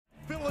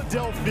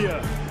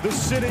Philadelphia, the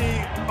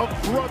city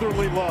of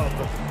brotherly love.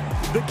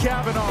 The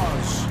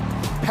Kavanaughs,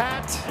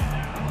 Pat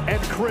and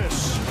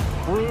Chris,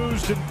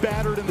 bruised and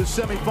battered in the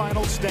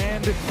semifinals,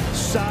 stand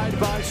side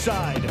by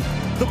side.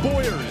 The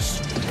Boyers,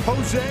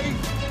 Jose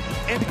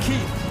and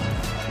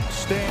Keith,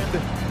 stand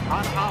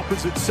on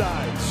opposite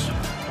sides.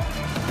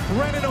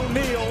 Brennan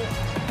O'Neill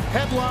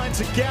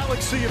headlines a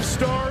galaxy of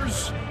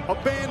stars, a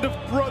band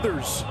of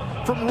brothers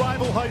from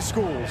rival high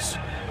schools.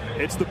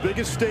 It's the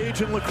biggest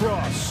stage in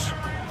lacrosse.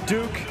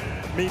 Duke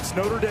meets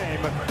Notre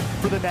Dame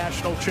for the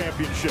national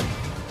championship.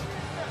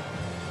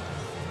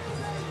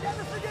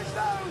 Never forget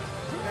those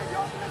who made the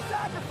ultimate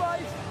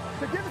sacrifice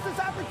to give us this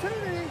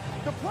opportunity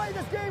to play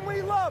this game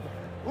we love.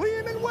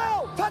 Liam and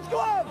Will, touch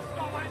gloves.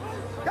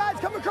 Guys,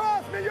 come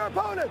across, meet your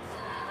opponents.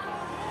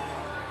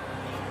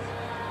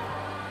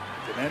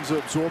 Ends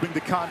up absorbing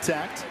the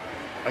contact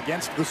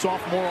against the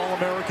sophomore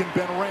All-American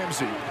Ben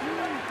Ramsey.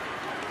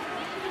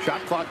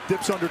 Shot clock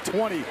dips under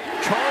 20.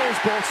 Charles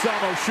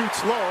Balsamo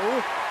shoots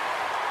low,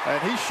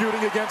 and he's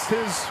shooting against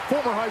his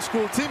former high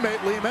school teammate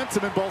Liam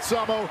Entenmann.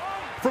 Balsamo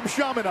from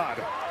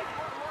Chaminade.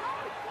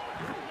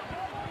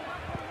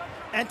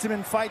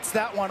 Entenmann fights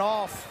that one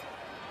off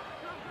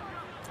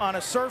on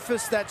a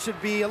surface that should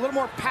be a little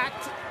more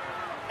packed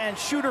and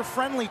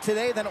shooter-friendly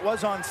today than it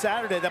was on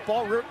Saturday. That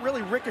ball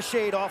really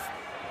ricocheted off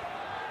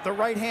the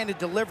right-handed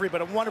delivery,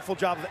 but a wonderful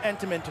job of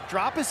Entenmann to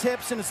drop his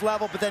hips and his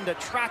level, but then to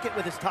track it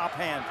with his top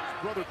hand.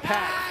 Brother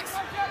Pat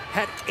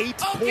had 8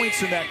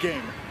 points in that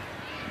game.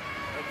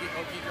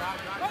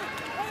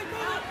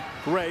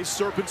 Gray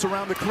serpents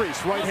around the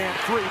crease. Right hand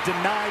three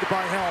denied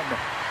by Helm.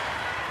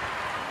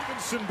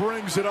 Stevenson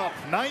brings it up.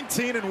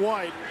 19 and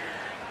white.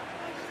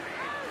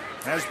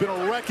 Has been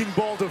a wrecking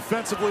ball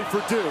defensively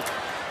for Duke.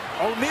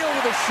 O'Neill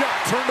with a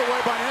shot turned away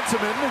by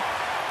Entenmann.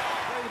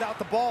 Without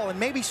the ball and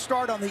maybe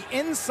start on the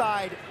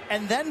inside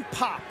and then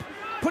pop.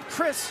 Put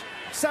Chris,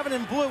 7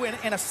 in blue,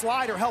 in a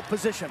slide or help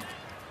position.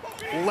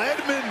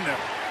 Ledman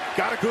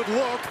got a good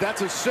look.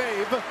 That's a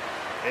save.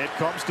 It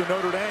comes to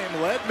Notre Dame.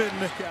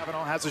 Ledman.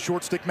 Kavanaugh has a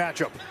short stick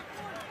matchup.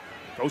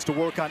 Goes to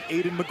work on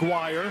Aiden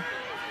McGuire.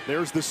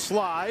 There's the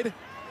slide.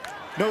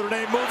 Notre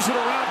Dame moves it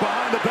around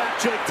behind the back.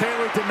 Jake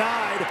Taylor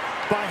denied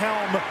by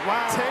Helm.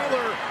 Wow.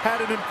 Taylor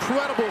had an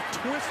incredible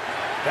twist.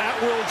 That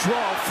will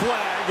draw a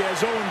flag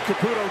as Owen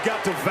Caputo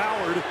got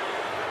devoured.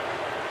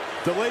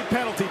 Delayed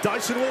penalty.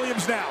 Dyson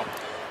Williams now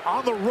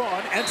on the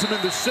run.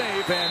 Entenmann the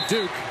save, and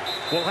Duke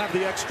will have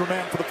the extra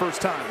man for the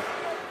first time.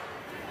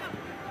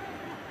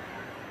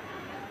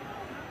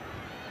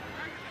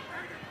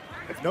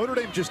 If Notre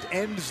Dame just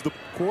ends the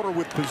quarter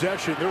with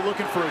possession, they're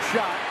looking for a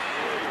shot.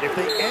 If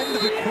they end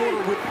the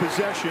quarter with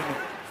possession.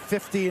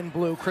 50 in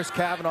blue. Chris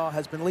Kavanaugh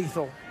has been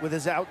lethal with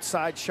his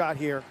outside shot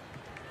here.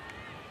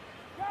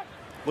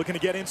 Looking to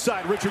get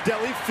inside. Richard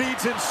Deli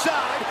feeds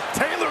inside.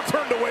 Taylor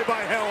turned away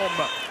by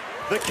Helm.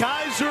 The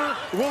Kaiser,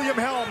 William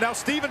Helm. Now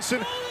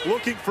Stevenson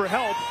looking for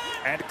help,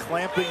 and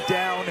clamping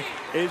down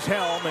is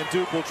Helm, and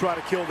Duke will try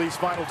to kill these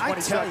final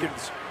 20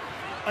 seconds.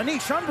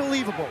 Anish,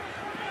 unbelievable.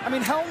 I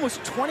mean, Helm was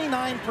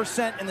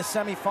 29% in the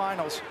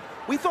semifinals.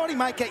 We thought he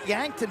might get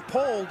yanked and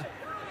pulled,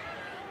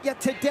 yet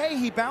today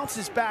he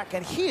bounces back,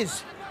 and he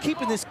is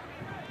keeping this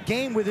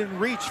game within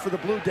reach for the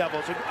Blue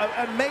Devils.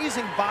 An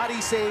amazing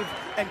body save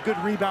and good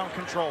rebound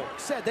control.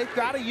 Said they've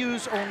got to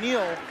use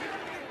O'Neill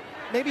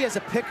maybe as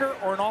a picker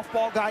or an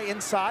off-ball guy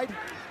inside.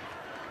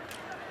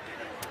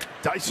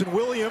 Dyson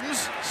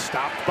Williams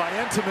stopped by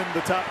Entenmann,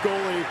 the top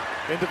goalie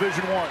in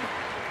Division I.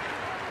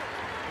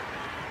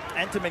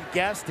 Entenmann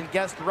guessed and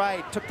guessed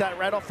right. Took that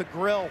right off the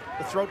grill,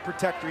 the throat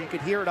protector. You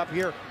could hear it up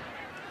here.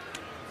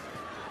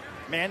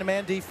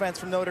 Man-to-man defense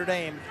from Notre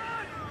Dame.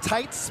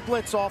 Tight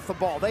splits off the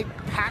ball. They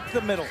pack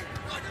the middle.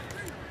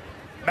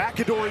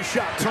 McAdory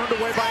shot turned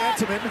away by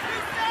Entenmann.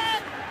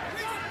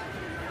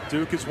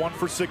 Duke is 1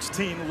 for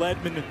 16.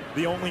 Ledman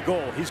the only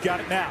goal. He's got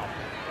it now.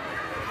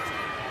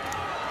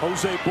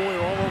 Jose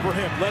Boyer all over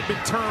him.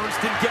 Ledman turns,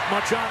 didn't get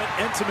much on it.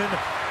 Entenmann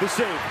the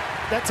save.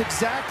 That's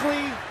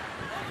exactly.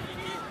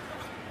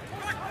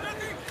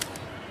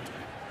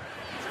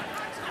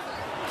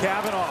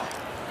 Kavanaugh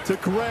to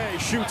Gray,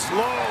 shoots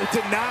low,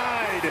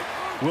 denied.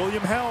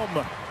 William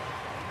Helm.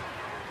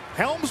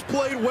 Helm's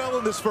played well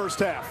in this first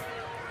half.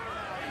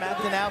 Matt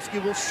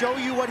Danowski will show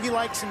you what he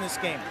likes in this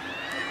game.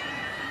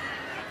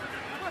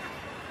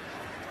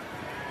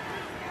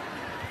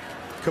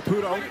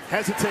 Caputo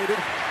hesitated.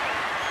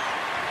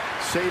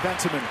 Save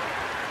Entenmann.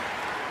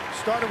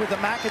 Started with the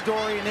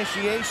McAdory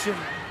initiation,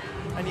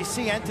 and you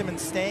see Entenmann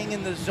staying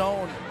in the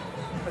zone.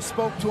 I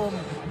spoke to him.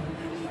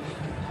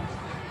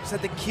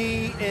 Said the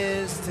key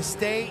is to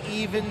stay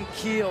even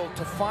keeled,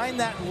 to find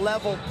that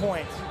level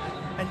point,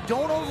 and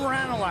don't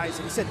overanalyze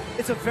it. He said,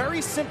 it's a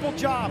very simple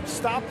job.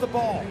 Stop the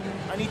ball.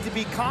 I need to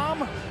be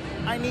calm.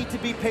 I need to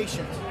be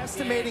patient.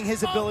 Estimating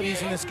his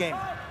abilities in this game.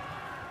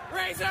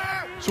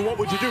 So what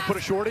would you do? Put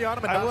a shorty on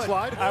him and not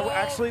slide?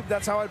 Actually,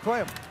 that's how I'd play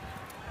him.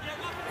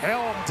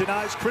 Helm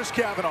denies Chris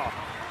Kavanaugh.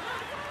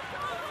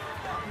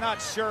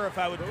 Not sure if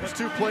I would. Those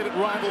two played at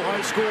rival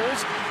high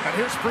schools, and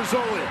here's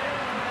Frizzoli.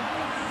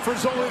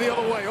 Frisoli the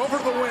other way, over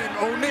to the wing.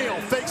 O'Neal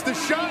fakes the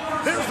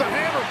shot. There's the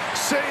hammer.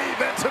 Save,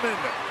 Entenmann.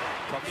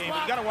 Tough game,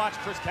 but you got to watch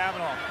Chris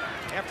Cavanaugh.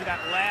 After that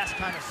last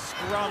kind of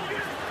scrum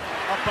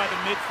up by the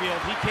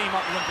midfield, he came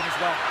up limping as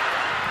well.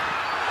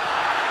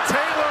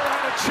 Taylor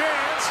had a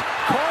chance.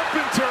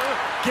 Carpenter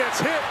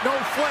gets hit. No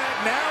flag.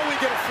 Now we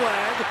get a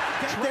flag.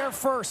 Get there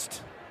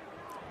first.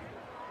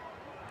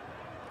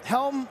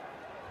 Helm.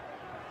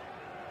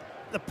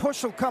 The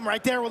push will come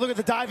right there. We'll look at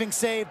the diving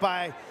save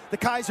by the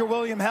Kaiser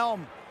William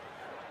Helm.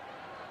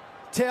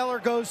 Taylor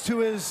goes to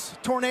his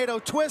tornado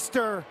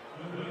twister.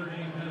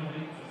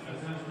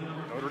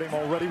 Notre Dame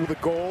already with a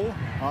goal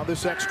on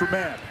this extra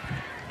man.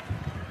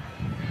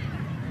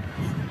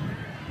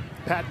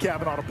 Pat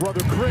Cavanaugh to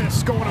brother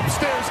Chris going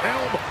upstairs.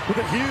 Helm with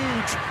a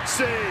huge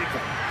save.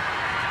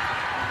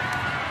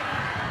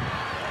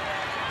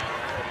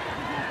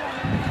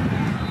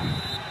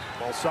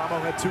 Balsamo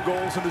had 2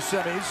 goals in the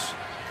semis.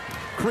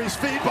 Crease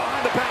feed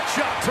behind the back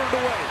shot, turned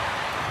away.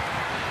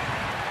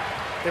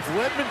 If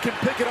Ledman can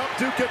pick it up,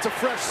 Duke gets a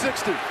fresh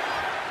 60.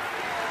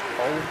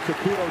 Oh,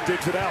 Caputo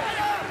digs it out.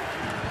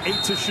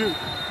 8 to shoot.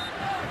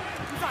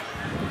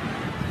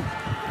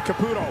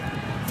 Caputo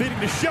feeding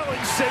to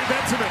Schelling, save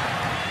Entenmann.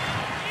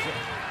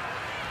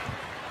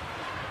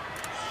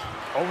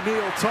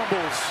 O'Neal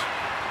tumbles.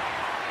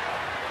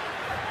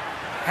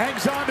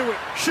 Hangs onto it,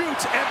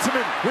 shoots,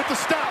 Entenmann with the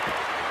stop.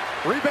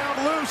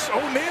 Rebound loose,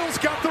 O'Neal's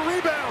got the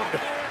rebound.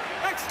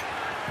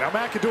 Now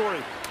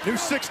McAdory, new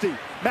 60.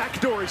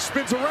 McAdory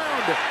spins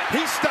around.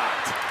 He's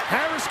stopped.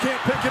 Harris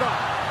can't pick it up.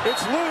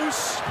 It's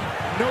loose.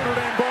 Notre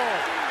Dame ball.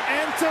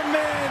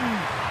 Entenmann.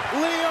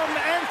 Liam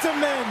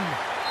Entenmann.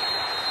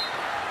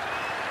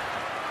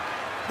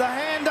 The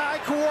hand-eye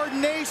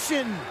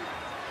coordination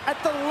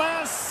at the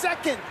last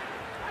second.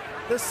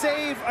 The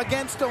save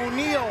against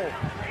O'Neal.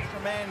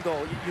 Man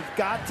goal. You've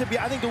got to be,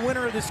 I think the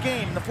winner of this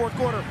game in the 4th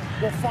quarter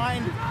will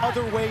find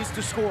other ways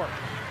to score.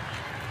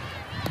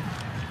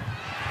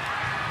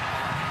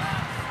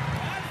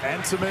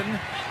 Entenmann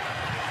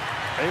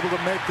able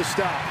to make the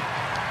stop.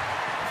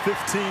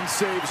 15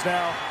 saves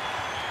now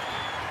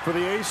for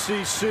the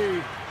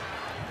ACC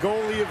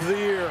Goalie of the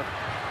Year.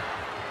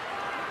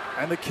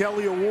 And the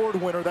Kelly Award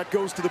winner, that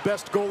goes to the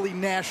best goalie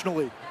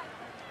nationally.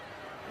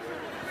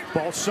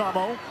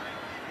 Balsamo.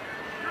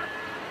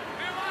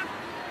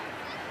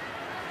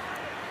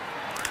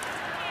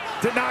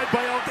 Denied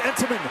by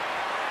Entenmann.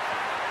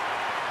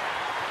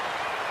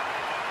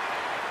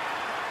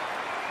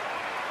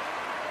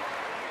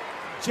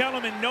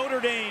 Gentlemen, Notre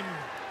Dame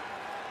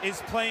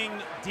is playing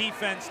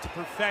defense to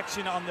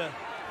perfection on the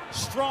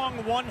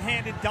strong,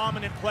 one-handed,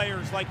 dominant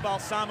players like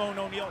Balsamo and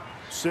O'Neal.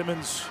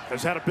 Simmons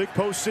has had a big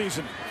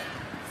postseason.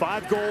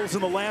 5 goals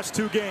in the last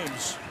 2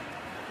 games.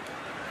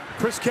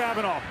 Chris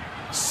Cavanaugh,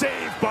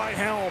 saved by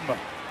Helm.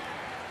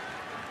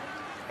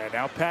 And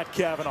now Pat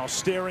Cavanaugh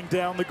staring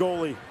down the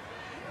goalie.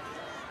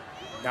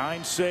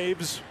 9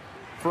 saves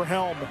for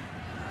Helm.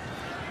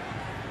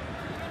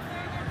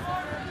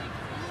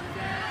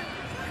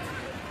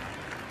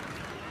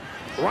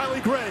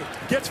 Riley Gray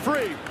gets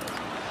free.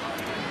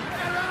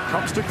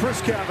 Comes to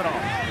Chris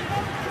Cavanaugh.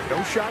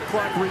 No shot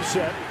clock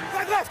reset.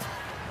 Back left.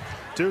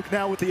 Duke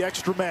now with the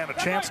extra man. A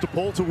chance to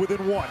pull to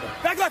within 1.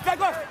 Back left, back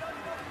left.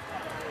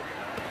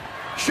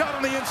 Shot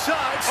on the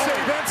inside.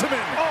 Save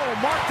Entenmann. Oh,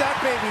 mark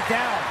that baby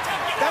down.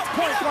 That's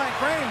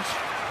point-blank range.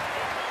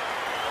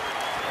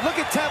 Look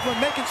at Tevlin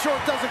making sure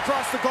it doesn't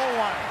cross the goal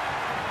line.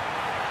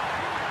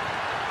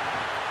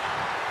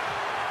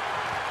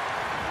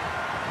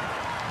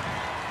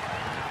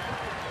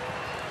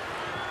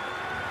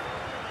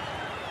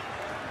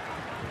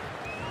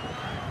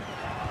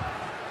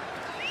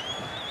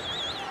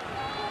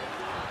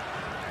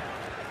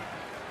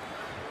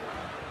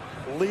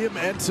 Liam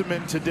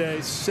Entenmann today,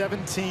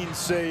 17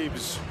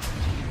 saves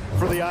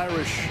for the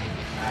Irish.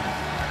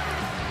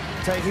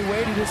 Tell you, he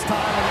waited his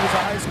time when he was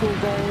a high school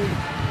goalie.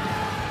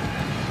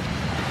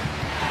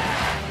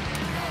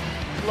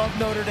 Love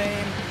Notre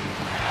Dame.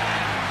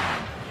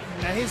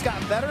 And he's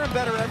gotten better and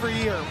better every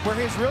year. Where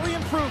he's really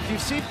improved, you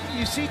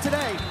see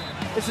today,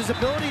 is his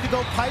ability to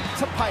go pipe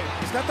to pipe.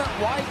 He's got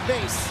that wide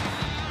base.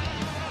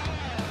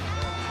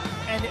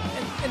 And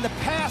in the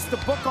past, the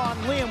book on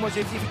Liam was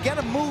if you get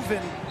him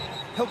moving,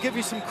 he'll give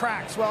you some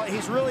cracks. Well,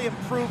 he's really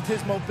improved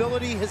his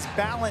mobility, his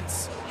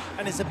balance,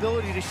 and his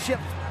ability to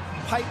shift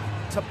pipe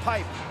to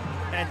pipe.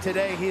 And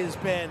today he has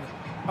been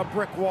a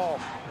brick wall.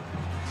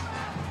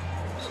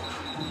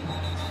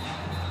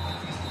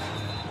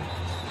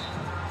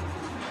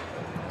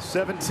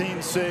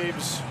 "17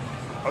 saves,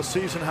 a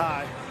season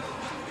high."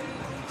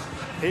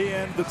 He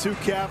and the 2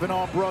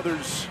 Cavanaugh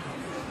brothers,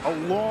 a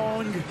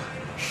long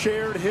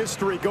shared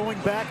history going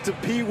back to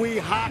Pee Wee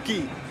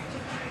hockey.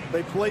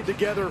 They played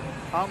together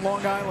on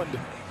Long Island.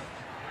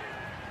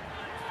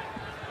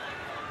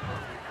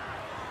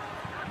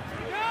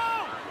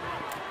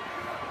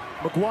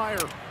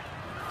 McGuire,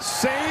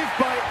 saved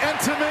by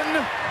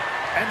Entenmann,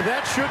 and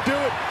that should do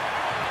it.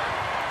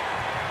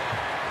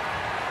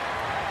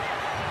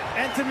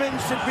 Entenmann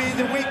should be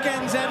the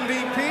weekend's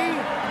MVP.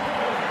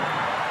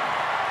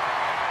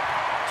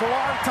 to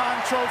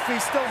Warton trophy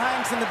still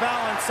hangs in the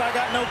balance. I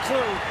got no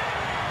clue.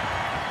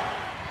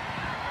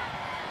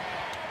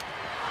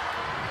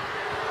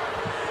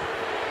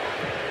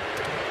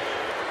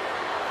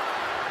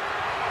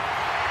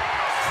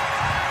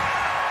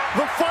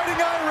 The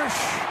Fighting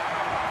Irish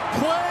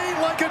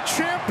play like a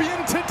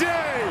champion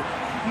today.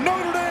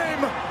 Notre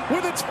Dame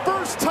with its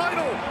first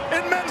title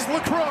in men's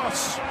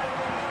lacrosse.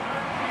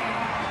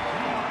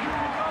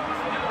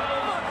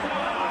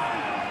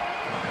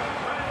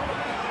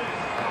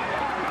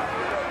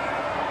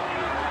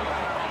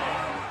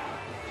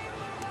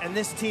 And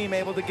this team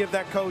able to give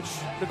that coach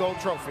the gold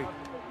trophy.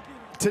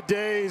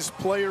 Today's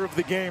player of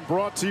the game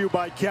brought to you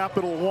by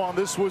Capital One.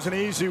 This was an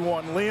easy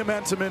one. Liam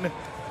Entenmann,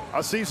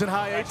 a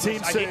season-high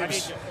 18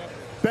 saves.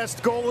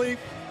 Best goalie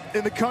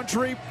in the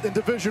country in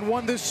Division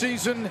I this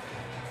season.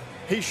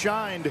 He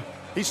shined.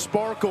 He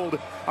sparkled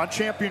on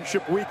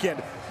championship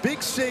weekend.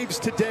 Big saves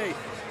today.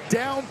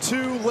 Down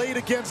 2 late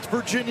against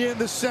Virginia in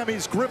the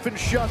semis. Griffin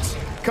Schutz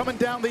coming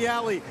down the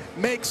alley,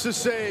 makes a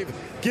save,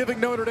 giving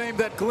Notre Dame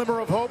that glimmer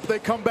of hope. They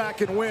come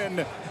back and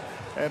win.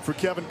 And for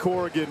Kevin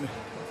Corrigan,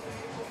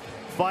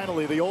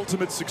 finally the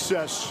ultimate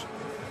success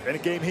in a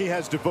game he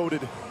has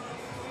devoted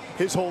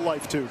his whole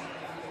life to.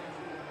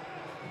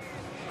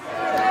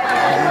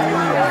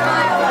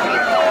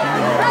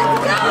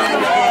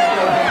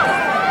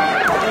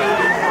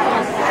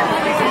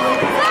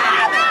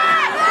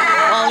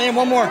 Liam,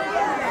 one more.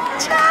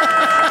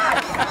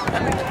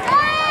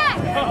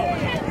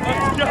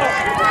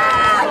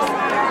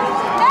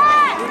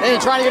 Hey, you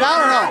trying to get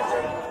out or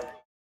no?